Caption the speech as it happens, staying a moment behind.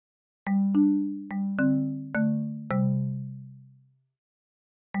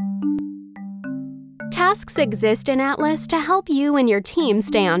Tasks exist in Atlas to help you and your team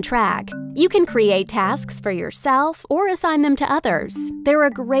stay on track. You can create tasks for yourself or assign them to others. They're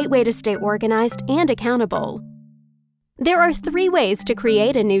a great way to stay organized and accountable. There are 3 ways to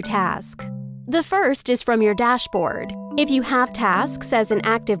create a new task. The first is from your dashboard. If you have tasks as an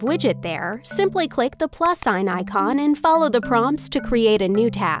active widget there, simply click the plus sign icon and follow the prompts to create a new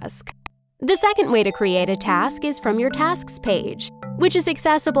task. The second way to create a task is from your Tasks page, which is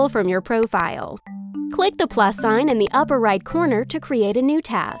accessible from your profile. Click the plus sign in the upper right corner to create a new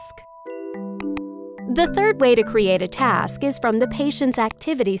task. The third way to create a task is from the patient's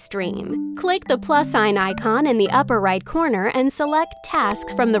activity stream. Click the plus sign icon in the upper right corner and select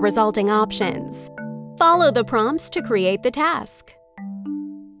Task from the resulting options. Follow the prompts to create the task.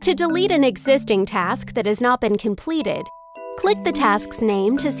 To delete an existing task that has not been completed, click the task's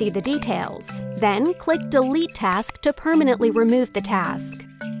name to see the details. Then click Delete Task to permanently remove the task.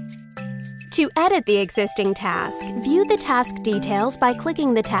 To edit the existing task, view the task details by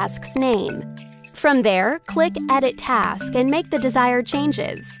clicking the task's name. From there, click Edit Task and make the desired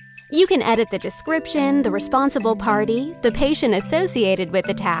changes. You can edit the description, the responsible party, the patient associated with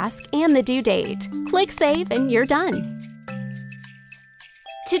the task, and the due date. Click Save and you're done.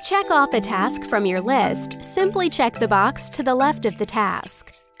 To check off a task from your list, simply check the box to the left of the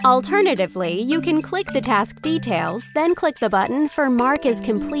task. Alternatively, you can click the task details, then click the button for Mark as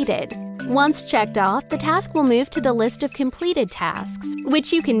Completed. Once checked off, the task will move to the list of completed tasks,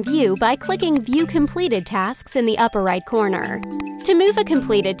 which you can view by clicking View Completed Tasks in the upper right corner. To move a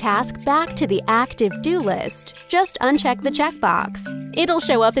completed task back to the active do list, just uncheck the checkbox. It'll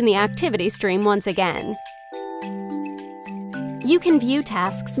show up in the activity stream once again. You can view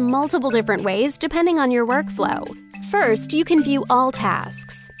tasks multiple different ways depending on your workflow. First, you can view all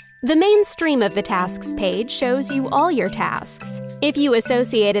tasks. The main stream of the Tasks page shows you all your tasks. If you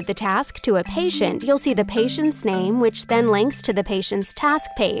associated the task to a patient, you'll see the patient's name, which then links to the patient's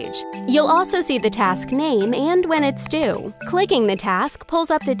task page. You'll also see the task name and when it's due. Clicking the task pulls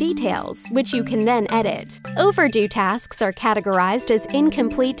up the details, which you can then edit. Overdue tasks are categorized as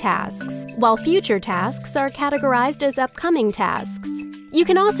incomplete tasks, while future tasks are categorized as upcoming tasks. You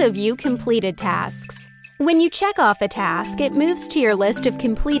can also view completed tasks. When you check off a task, it moves to your list of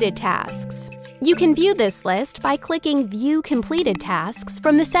completed tasks. You can view this list by clicking View Completed Tasks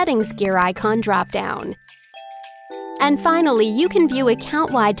from the Settings gear icon dropdown. And finally, you can view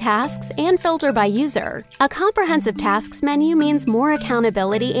Account-Wide tasks and filter by user. A comprehensive tasks menu means more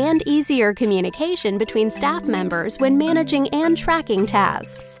accountability and easier communication between staff members when managing and tracking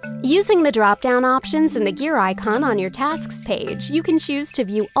tasks. Using the drop-down options in the gear icon on your Tasks page, you can choose to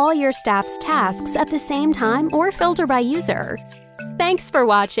view all your staff's tasks at the same time or filter by user. Thanks for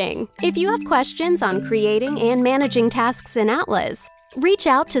watching! If you have questions on creating and managing tasks in Atlas, reach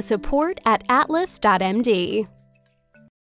out to support@Atlas.md.